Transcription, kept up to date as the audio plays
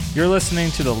You're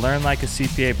listening to the Learn Like a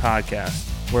CPA podcast,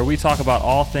 where we talk about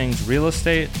all things real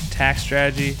estate, tax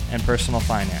strategy, and personal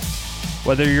finance.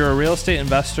 Whether you're a real estate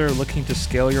investor looking to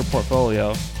scale your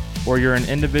portfolio, or you're an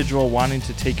individual wanting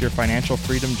to take your financial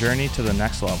freedom journey to the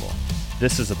next level,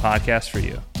 this is a podcast for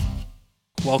you.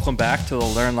 Welcome back to the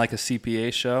Learn Like a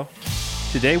CPA show.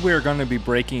 Today we are going to be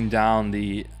breaking down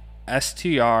the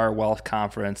STR Wealth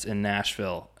Conference in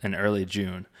Nashville in early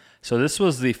June. So this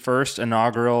was the first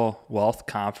inaugural wealth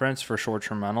conference for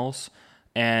short-term rentals.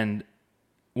 And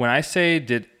when I say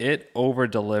did it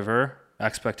over-deliver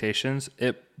expectations,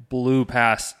 it blew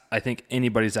past, I think,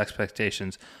 anybody's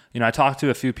expectations. I talked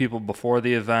to a few people before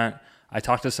the event. I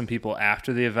talked to some people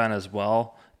after the event as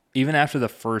well, even after the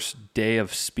first day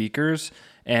of speakers.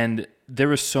 And there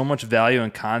was so much value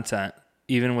and content,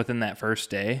 even within that first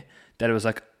day, that it was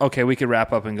like, okay, we could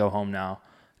wrap up and go home now.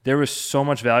 There was so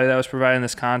much value that was provided in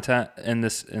this content, in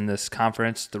this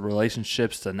conference, the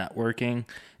relationships, the networking,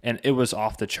 and it was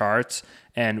off the charts.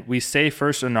 And we say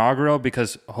first inaugural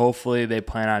because hopefully they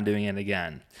plan on doing it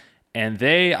again. And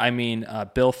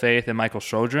Bill Faith and Michael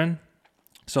Shodron.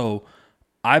 So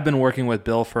I've been working with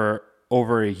Bill for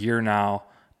over a year now,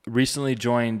 recently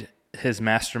joined his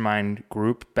mastermind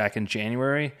group back in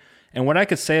January. And what I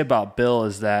could say about Bill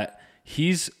is that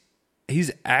he's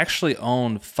actually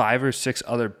owned 5 or 6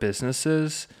 other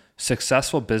businesses,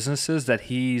 successful businesses that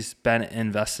he's been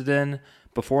invested in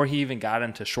before he even got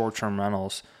into short-term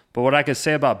rentals. But what I could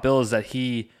say about Bill is that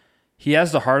he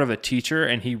has the heart of a teacher,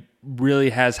 and he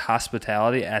really has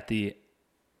hospitality at the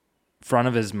front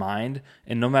of his mind,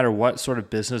 and no matter what sort of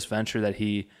business venture that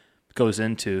he goes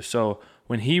into. So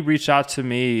when he reached out to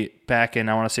me back in,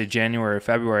 I want to say January or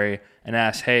February, and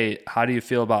asked, hey, how do you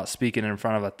feel about speaking in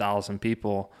front of 1,000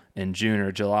 people in June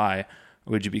or July?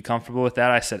 Would you be comfortable with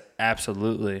that? I said,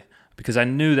 absolutely. Because I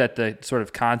knew that the sort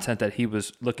of content that he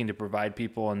was looking to provide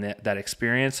people and that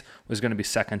experience was going to be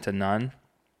second to none.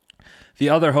 The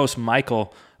other host,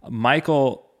 Michael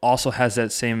also has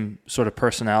that same sort of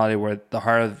personality where the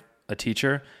heart of a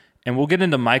teacher. And we'll get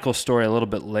into Michael's story a little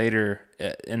bit later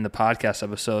in the podcast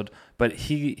episode, but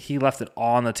he left it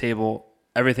all on the table,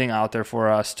 everything out there for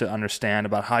us to understand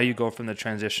about how you go from the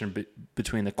transition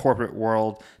between the corporate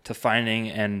world to finding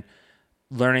and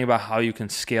learning about how you can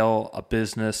scale a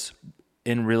business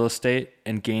in real estate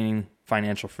and gaining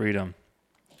financial freedom.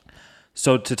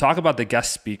 So to talk about the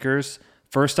guest speakers,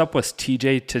 first up was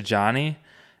TJ Tijani,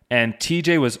 and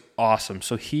TJ was awesome.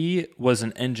 So he was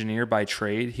an engineer by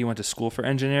trade. He went to school for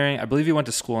engineering. I believe he went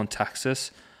to school in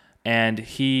Texas, and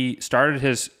he started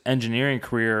his engineering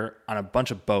career on a bunch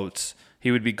of boats. He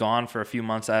would be gone for a few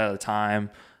months at a time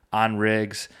on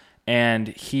rigs,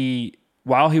 and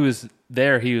while he was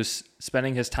there, he was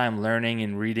spending his time learning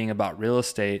and reading about real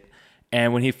estate.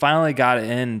 And when he finally got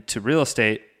into real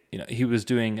estate, he was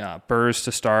doing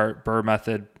BRRRR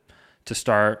method to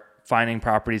start, finding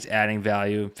properties, adding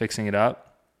value, fixing it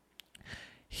up.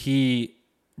 He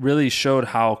really showed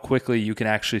how quickly you can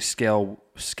actually scale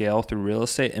through real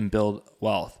estate and build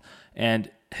wealth.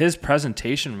 And his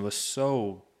presentation was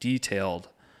so detailed,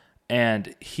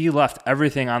 and he left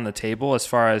everything on the table as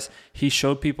far as he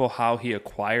showed people how he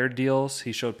acquired deals.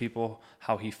 He showed people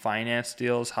how he financed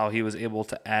deals, how he was able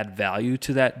to add value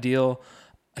to that deal.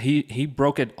 He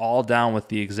broke it all down with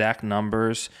the exact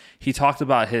numbers. He talked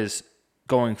about his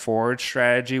going forward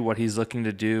strategy, what he's looking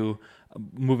to do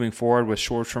moving forward with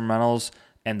short-term rentals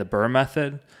and the BRRRR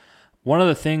method. One of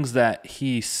the things that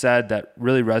he said that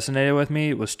really resonated with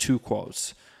me was 2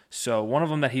 quotes. So one of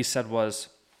them that he said was,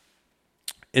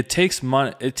 It takes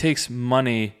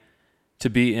money to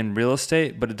be in real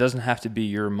estate, but it doesn't have to be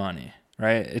your money,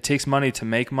 right? It takes money to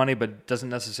make money, but it doesn't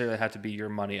necessarily have to be your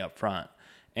money up front.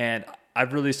 And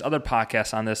I've released other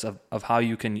podcasts on this of how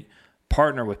you can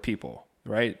partner with people,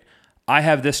 right? I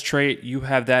have this trait, you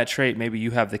have that trait, maybe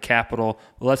you have the capital,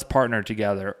 let's partner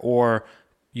together. Or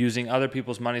using other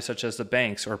people's money, such as the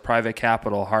banks or private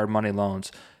capital, hard money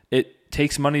loans. It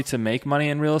takes money to make money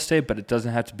in real estate, but it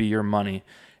doesn't have to be your money.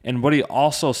 And what he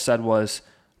also said was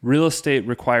real estate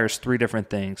requires 3 different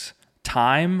things: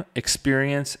 time,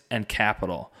 experience, and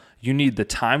capital. You need the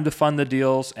time to fund the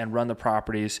deals and run the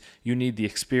properties. You need the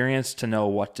experience to know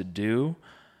what to do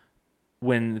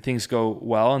when things go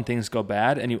well and things go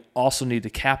bad. And you also need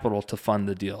the capital to fund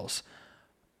the deals.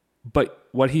 But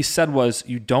what he said was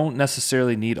you don't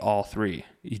necessarily need all 3.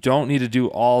 You don't need to do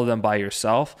all of them by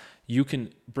yourself. You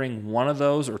can bring one of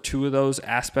those or 2 of those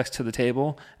aspects to the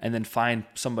table and then find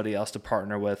somebody else to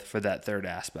partner with for that third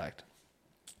aspect.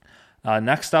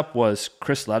 Next up was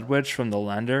Chris Ledwidge from The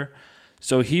Lender.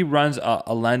 So he runs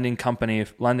a lending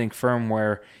firm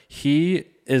where he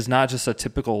is not just a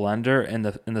typical lender in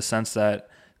the sense that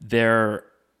they're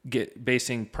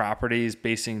basing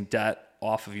debt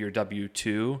off of your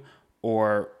W-2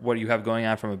 or what you have going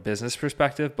on from a business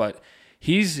perspective. But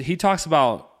he talks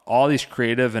about all these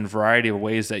creative and variety of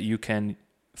ways that you can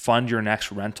fund your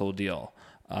next rental deal.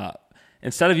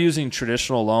 Instead of using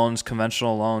traditional loans,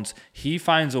 conventional loans, he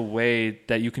finds a way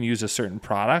that you can use a certain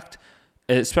product,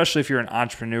 especially if you're an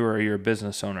entrepreneur or you're a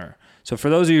business owner. So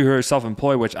for those of you who are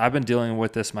self-employed, which I've been dealing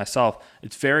with this myself,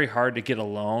 it's very hard to get a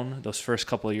loan those first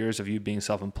couple of years of you being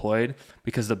self-employed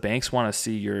because the banks want to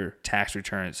see your tax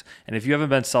returns. And if you haven't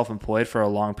been self-employed for a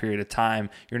long period of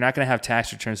time, you're not going to have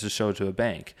tax returns to show to a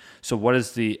bank. So what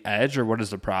is the edge, or what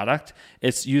is the product?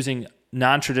 It's using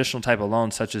non-traditional type of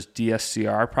loans such as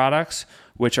STR products,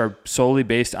 which are solely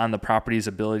based on the property's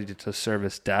ability to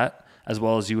service debt, as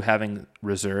well as you having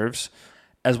reserves,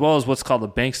 as well as what's called a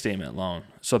bank statement loan.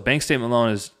 So a bank statement loan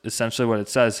is essentially what it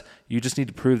says. You just need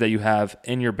to prove that you have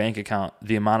in your bank account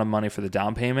the amount of money for the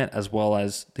down payment as well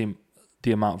as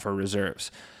the amount for reserves.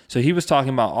 So he was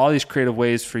talking about all these creative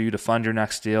ways for you to fund your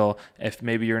next deal if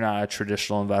maybe you're not a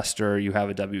traditional investor, you have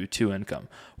a W-2 income,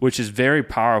 which is very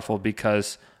powerful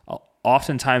because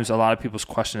oftentimes a lot of people's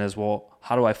question is, well,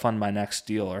 how do I fund my next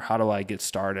deal, or how do I get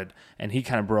started? And he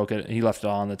kind of broke it. He left it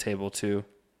all on the table too.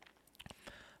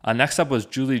 Next up was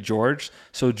Julie George.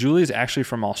 So Julie's actually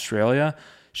from Australia.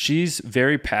 She's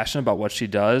very passionate about what she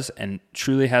does and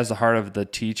truly has the heart of the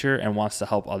teacher and wants to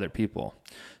help other people.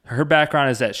 Her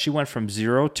background is that she went from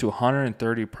 0 to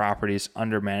 130 properties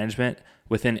under management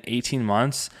within 18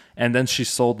 months, and then she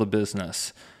sold the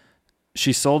business.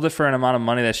 She sold it for an amount of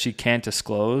money that she can't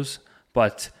disclose,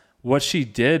 but what she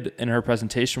did in her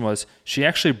presentation was she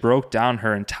actually broke down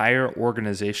her entire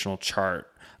organizational chart.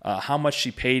 How much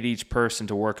she paid each person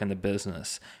to work in the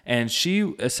business. And she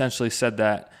essentially said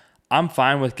that I'm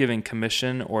fine with giving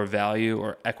commission or value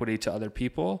or equity to other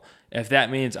people if that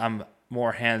means I'm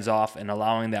more hands-off and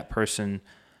allowing that person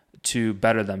to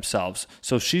better themselves.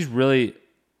 So she's really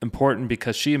important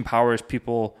because she empowers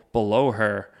people below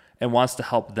her and wants to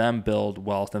help them build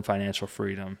wealth and financial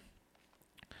freedom.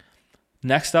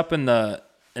 Next up in the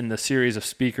series of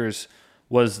speakers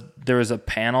there was a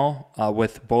panel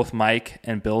with both Mike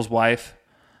and Bill's wife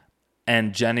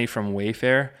and Jenny from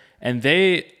Wayfair, and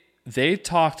they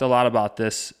talked a lot about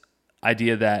this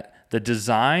idea that the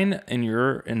design in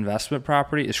your investment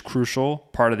property is crucial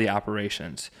part of the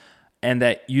operations, and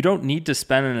that you don't need to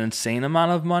spend an insane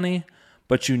amount of money,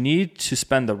 but you need to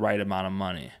spend the right amount of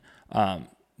money.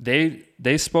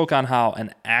 They spoke on how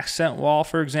an accent wall,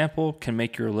 for example, can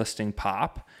make your listing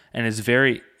pop and is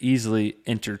very easily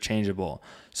interchangeable.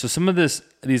 So some of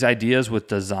these ideas with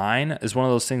design is one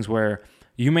of those things where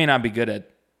you may not be good at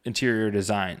interior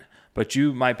design, but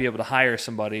you might be able to hire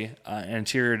somebody, an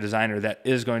interior designer that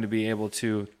is going to be able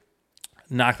to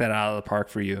knock that out of the park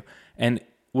for you. And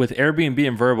with Airbnb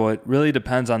and Vrbo, it really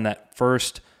depends on that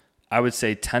first, I would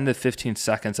say 10 to 15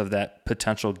 seconds of that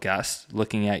potential guest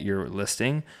looking at your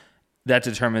listing. That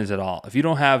determines it all. If you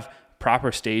don't have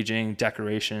proper staging,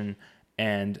 decoration,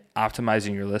 and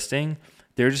optimizing your listing,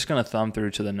 they're just going to thumb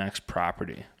through to the next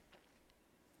property.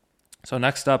 So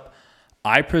next up,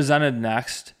 I presented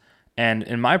next. And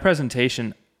in my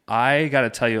presentation, I got to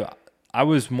tell you, I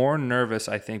was more nervous,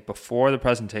 I think, before the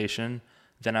presentation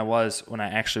than I was when I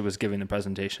actually was giving the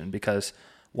presentation. Because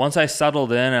once I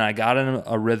settled in and I got in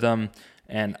a rhythm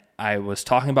and I was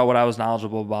talking about what I was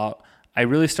knowledgeable about, I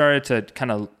really started to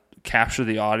kind of capture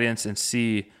the audience and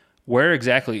see where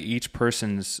exactly each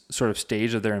person's sort of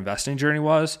stage of their investing journey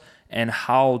was, and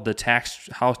how tax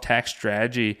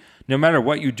strategy, no matter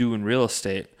what you do in real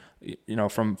estate,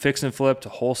 from fix and flip to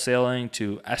wholesaling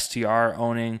to STR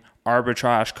owning,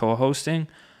 arbitrage, co-hosting,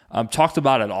 talked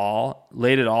about it all,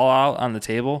 laid it all out on the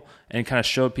table, and kind of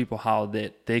showed people how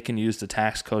they can use the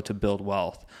tax code to build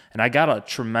wealth. And I got a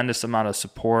tremendous amount of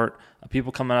support,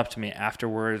 people coming up to me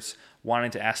afterwards,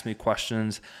 wanting to ask me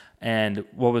questions. And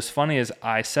what was funny is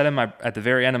I said at the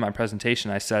very end of my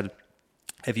presentation, I said,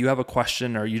 if you have a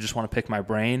question or you just want to pick my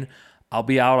brain, I'll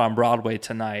be out on Broadway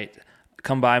tonight.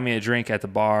 Come buy me a drink at the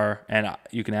bar and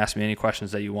you can ask me any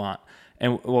questions that you want.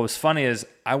 And what was funny is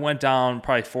I went down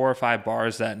probably 4 or 5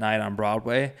 bars that night on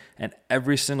Broadway, and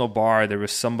every single bar there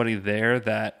was somebody there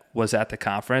that was at the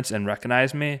conference and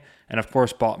recognized me and of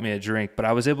course bought me a drink. But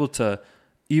I was able to,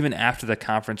 even after the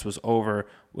conference was over,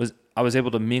 I was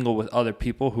able to mingle with other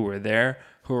people who were there,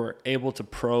 who were able to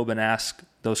probe and ask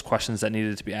those questions that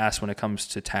needed to be asked when it comes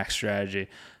to tax strategy.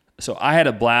 So I had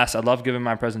a blast. I love giving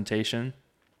my presentation,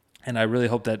 and I really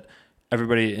hope that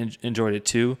everybody enjoyed it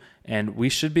too. And we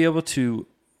should be able to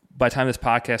by the time this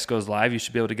podcast goes live, you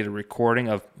should be able to get a recording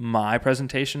of my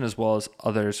presentation as well as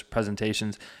others'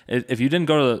 presentations. If you didn't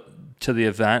go to the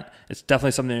event, it's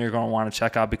definitely something you're going to want to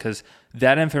check out, because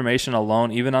that information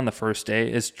alone, even on the first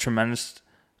day, is tremendous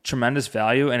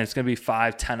value, and it's going to be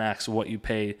 5-10x what you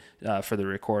pay for the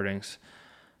recordings.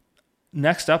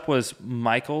 Next up was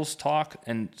Michael's talk,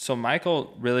 and so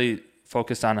Michael really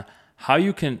focused on how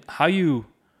you can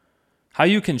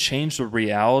change the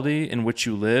reality in which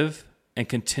you live and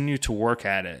continue to work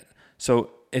at it.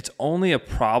 So it's only a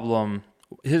problem.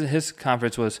 His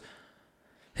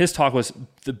talk was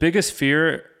the biggest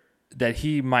fear that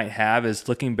he might have is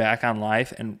looking back on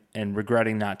life and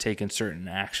regretting not taking certain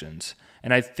actions.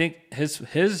 And I think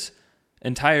his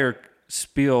entire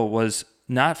spiel was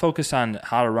not focused on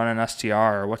how to run an STR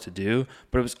or what to do,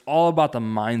 but it was all about the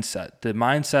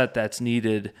mindset that's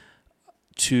needed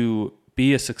to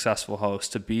be a successful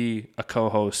host, to be a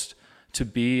co-host, to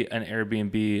be an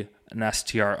Airbnb, an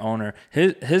STR owner.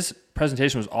 His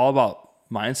presentation was all about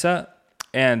mindset.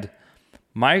 And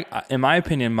in my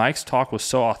opinion, Mike's talk was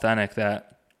so authentic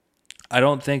that I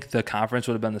don't think the conference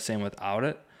would have been the same without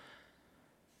it.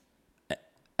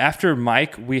 After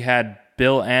Mike, we had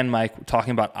Bill and Mike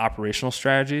talking about operational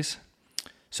strategies.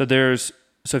 So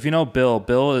if you know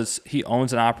Bill he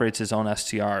owns and operates his own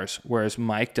STRs, whereas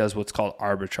Mike does what's called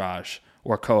arbitrage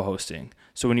or co-hosting.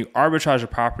 So when you arbitrage a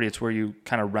property, it's where you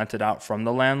kind of rent it out from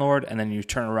the landlord and then you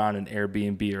turn around and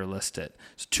Airbnb or list it.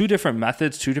 So 2 different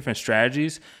methods, 2 different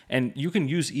strategies, and you can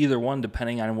use either one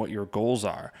depending on what your goals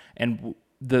are. And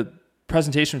the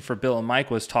presentation for Bill and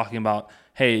Mike was talking about,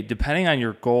 hey, depending on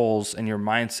your goals and your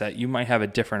mindset, you might have a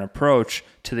different approach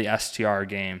to the STR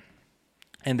game.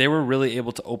 And they were really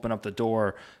able to open up the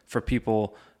door for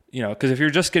people, because if you're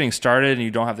just getting started and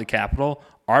you don't have the capital,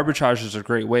 arbitrage is a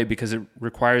great way because it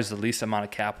requires the least amount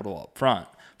of capital up front.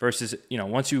 Versus,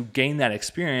 once you gain that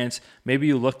experience, maybe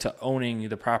you look to owning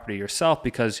the property yourself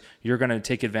because you're going to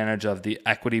take advantage of the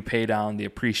equity pay down, the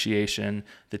appreciation,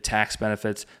 the tax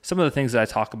benefits, some of the things that I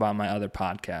talk about in my other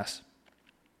podcasts.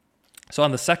 So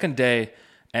on the second day,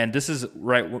 and this is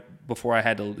right before I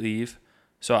had to leave,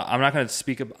 so I'm not going to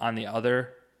speak on the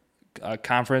other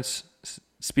conference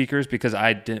speakers because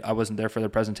I wasn't there for their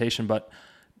presentation, but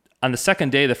on the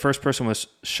second day, the first person was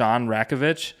Sean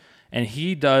Rakovich, and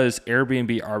he does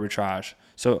Airbnb arbitrage.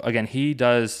 So again, he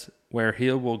does where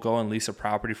he will go and lease a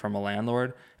property from a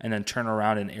landlord and then turn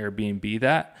around and Airbnb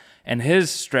that. And his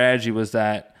strategy was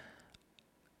that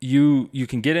you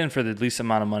can get in for the least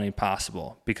amount of money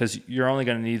possible because you're only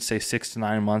going to need, say, 6 to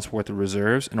 9 months worth of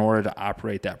reserves in order to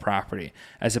operate that property,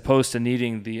 as opposed to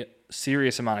needing the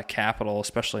serious amount of capital,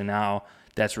 especially now,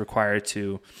 that's required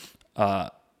to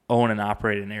own and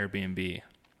operate an Airbnb.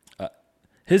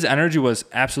 His energy was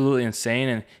absolutely insane,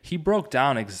 and he broke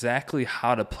down exactly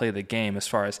how to play the game as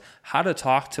far as how to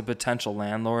talk to potential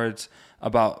landlords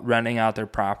about renting out their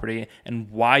property and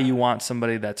why you want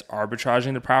somebody that's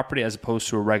arbitraging the property as opposed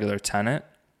to a regular tenant.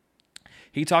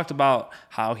 He talked about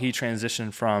how he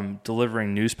transitioned from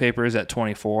delivering newspapers at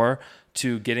 24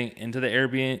 to getting into the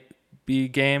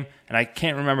Airbnb game, and I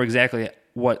can't remember exactly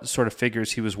what sort of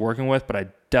figures he was working with, but I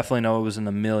definitely know it was in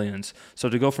the millions. So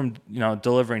to go from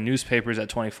delivering newspapers at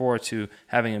 24 to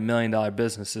having $1 million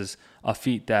business is a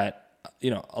feat that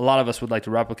a lot of us would like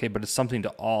to replicate, but it's something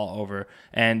to awe over.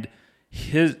 And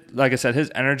like I said, his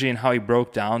energy and how he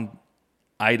broke down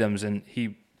items and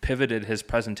he pivoted his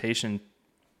presentation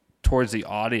towards the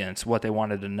audience, what they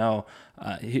wanted to know.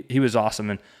 He was awesome.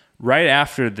 And right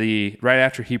after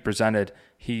he presented,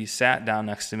 he sat down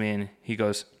next to me and he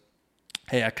goes,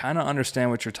 "Hey, I kind of understand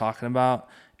what you're talking about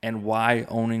and why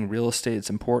owning real estate is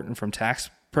important from tax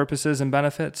purposes and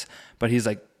benefits." But he's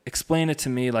like, "Explain it to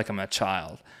me like I'm a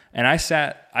child." And I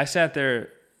sat there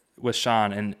with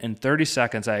Sean, and in 30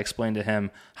 seconds, I explained to him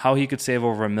how he could save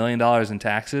over $1 million in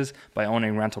taxes by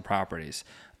owning rental properties.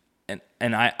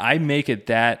 And I make it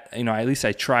that, at least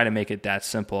I try to make it that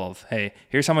simple of, hey,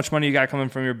 here's how much money you got coming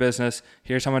from your business.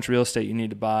 Here's how much real estate you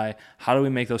need to buy. How do we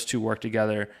make those two work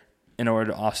together in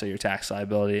order to offset your tax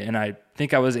liability? And I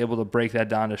think I was able to break that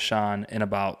down to Sean in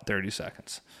about 30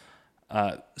 seconds.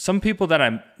 Some people that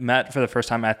I met for the first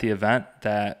time at the event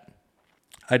that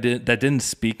didn't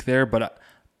speak there, but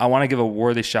I want to give a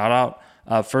worthy shout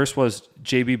out. First was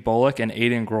JB Bullock and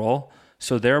Aiden Grohl.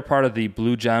 So they're part of the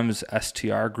Blue Gems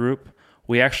STR group.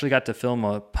 We actually got to film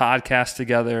a podcast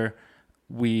together,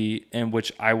 in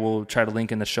which I will try to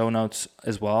link in the show notes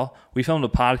as well. We filmed a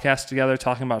podcast together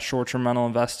talking about short-term rental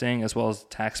investing as well as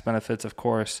tax benefits, of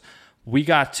course. We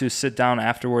got to sit down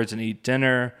afterwards and eat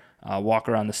dinner, walk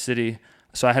around the city.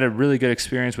 So I had a really good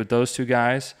experience with those two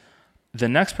guys. The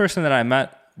next person that I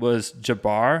met was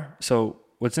Jabbar. So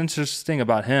what's interesting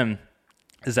about him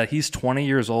is that he's 20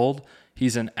 years old.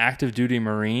 He's an active duty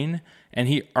Marine, and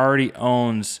he already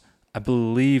owns, I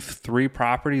believe, 3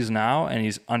 properties now, and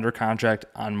he's under contract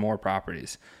on more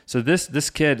properties. So this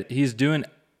kid, he's doing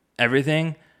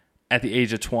everything at the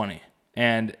age of 20.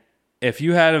 And if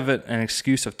you had an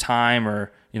excuse of time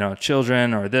or,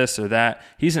 children or this or that,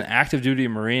 he's an active duty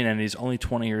Marine and he's only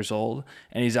 20 years old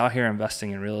and he's out here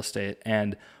investing in real estate.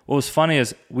 And what was funny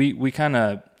is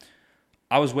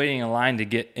I was waiting in line to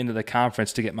get into the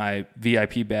conference to get my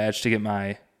VIP badge, to get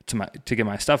my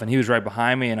stuff. And he was right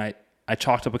behind me, and I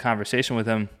chalked up a conversation with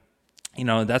him.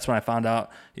 That's when I found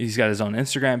out he's got his own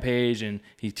Instagram page and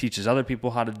he teaches other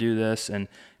people how to do this, and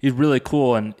he's really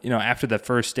cool. And, after the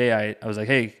first day, I was like,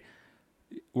 hey,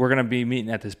 we're going to be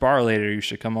meeting at this bar later. You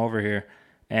should come over here.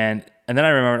 And then I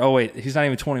remembered, oh wait, he's not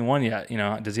even 21 yet.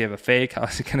 Does he have a fake? How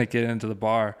is he going to get into the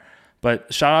bar?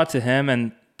 But shout out to him.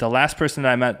 And the last person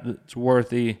that I met was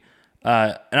Worthy.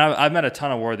 And I've met a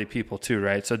ton of Worthy people too,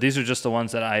 right? So these are just the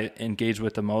ones that I engage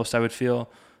with the most, I feel.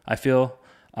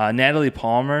 Natalie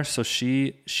Palmer, so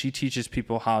she teaches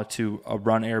people how to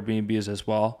run Airbnbs as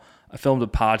well. I filmed a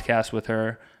podcast with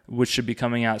her, which should be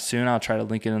coming out soon. I'll try to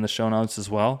link it in the show notes as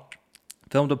well.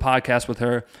 Filmed a podcast with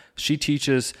her. She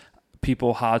teaches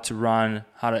people how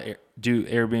to do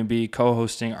Airbnb,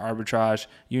 co-hosting, arbitrage,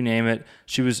 you name it.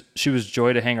 She was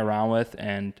joy to hang around with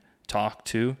and talk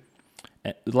to.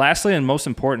 And lastly, and most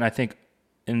important, I think,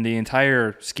 in the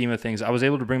entire scheme of things, I was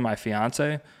able to bring my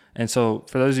fiance. And so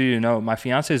for those of you who know, my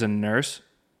fiance is a nurse,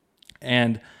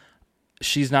 and at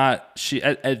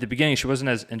the beginning, she wasn't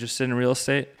as interested in real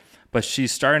estate, but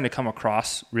she's starting to come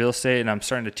across real estate, and I'm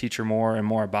starting to teach her more and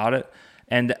more about it.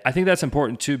 And I think that's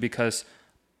important too, because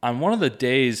on one of the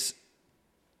days,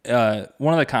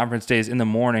 one of the conference days in the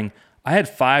morning, I had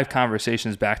 5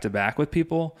 conversations back to back with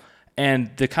people,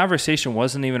 and the conversation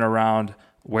wasn't even around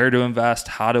where to invest,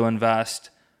 how to invest,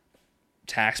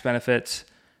 tax benefits.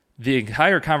 The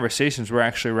entire conversations were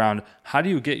actually around how do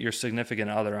you get your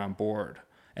significant other on board?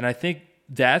 And I think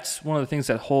that's one of the things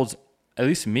that holds at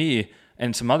least me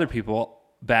and some other people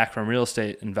back from real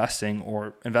estate investing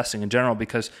or investing in general,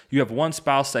 because you have one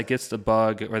spouse that gets the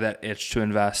bug or that itch to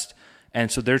invest, and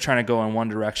so they're trying to go in one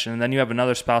direction, and then you have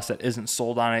another spouse that isn't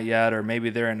sold on it yet, or maybe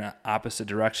they're in opposite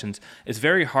directions. It's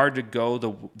very hard to go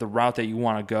the route that you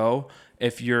want to go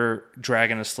if you're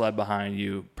dragging a sled behind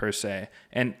you, per se.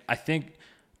 And I think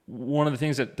one of the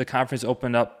things that the conference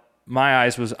opened up my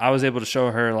eyes was I was able to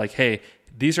show her, like, hey,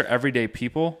 these are everyday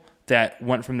people that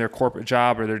went from their corporate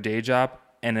job or their day job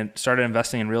and then started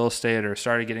investing in real estate or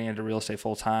started getting into real estate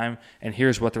full time, and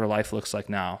here's what their life looks like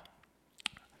now.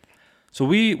 So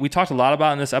we talked a lot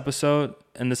about in this episode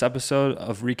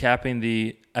of recapping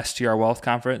the STR Wealth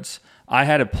Conference. I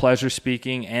had a pleasure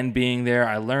speaking and being there.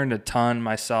 I learned a ton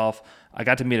myself. I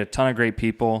got to meet a ton of great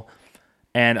people,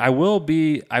 and I will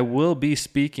be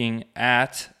speaking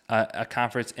at a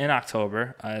conference in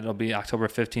October. It'll be October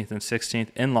 15th and 16th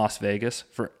in Las Vegas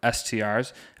for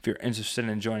STRs, if you're interested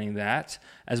in joining that.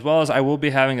 As well as I will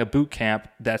be having a boot camp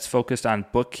that's focused on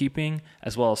bookkeeping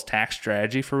as well as tax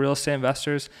strategy for real estate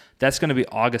investors. That's going to be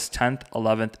August 10th,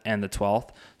 11th, and the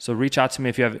 12th. So reach out to me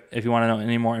if you want to know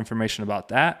any more information about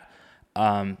that.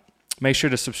 Make sure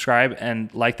to subscribe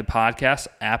and like the podcast,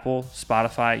 Apple,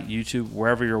 Spotify, YouTube,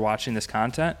 wherever you're watching this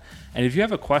content. And if you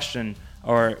have a question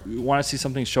or you want to see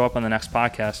something show up on the next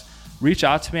podcast, reach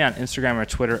out to me on Instagram or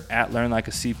Twitter at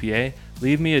LearnLikeACPA.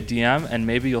 Leave me a DM and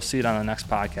maybe you'll see it on the next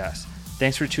podcast.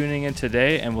 Thanks for tuning in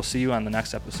today, and we'll see you on the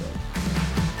next episode.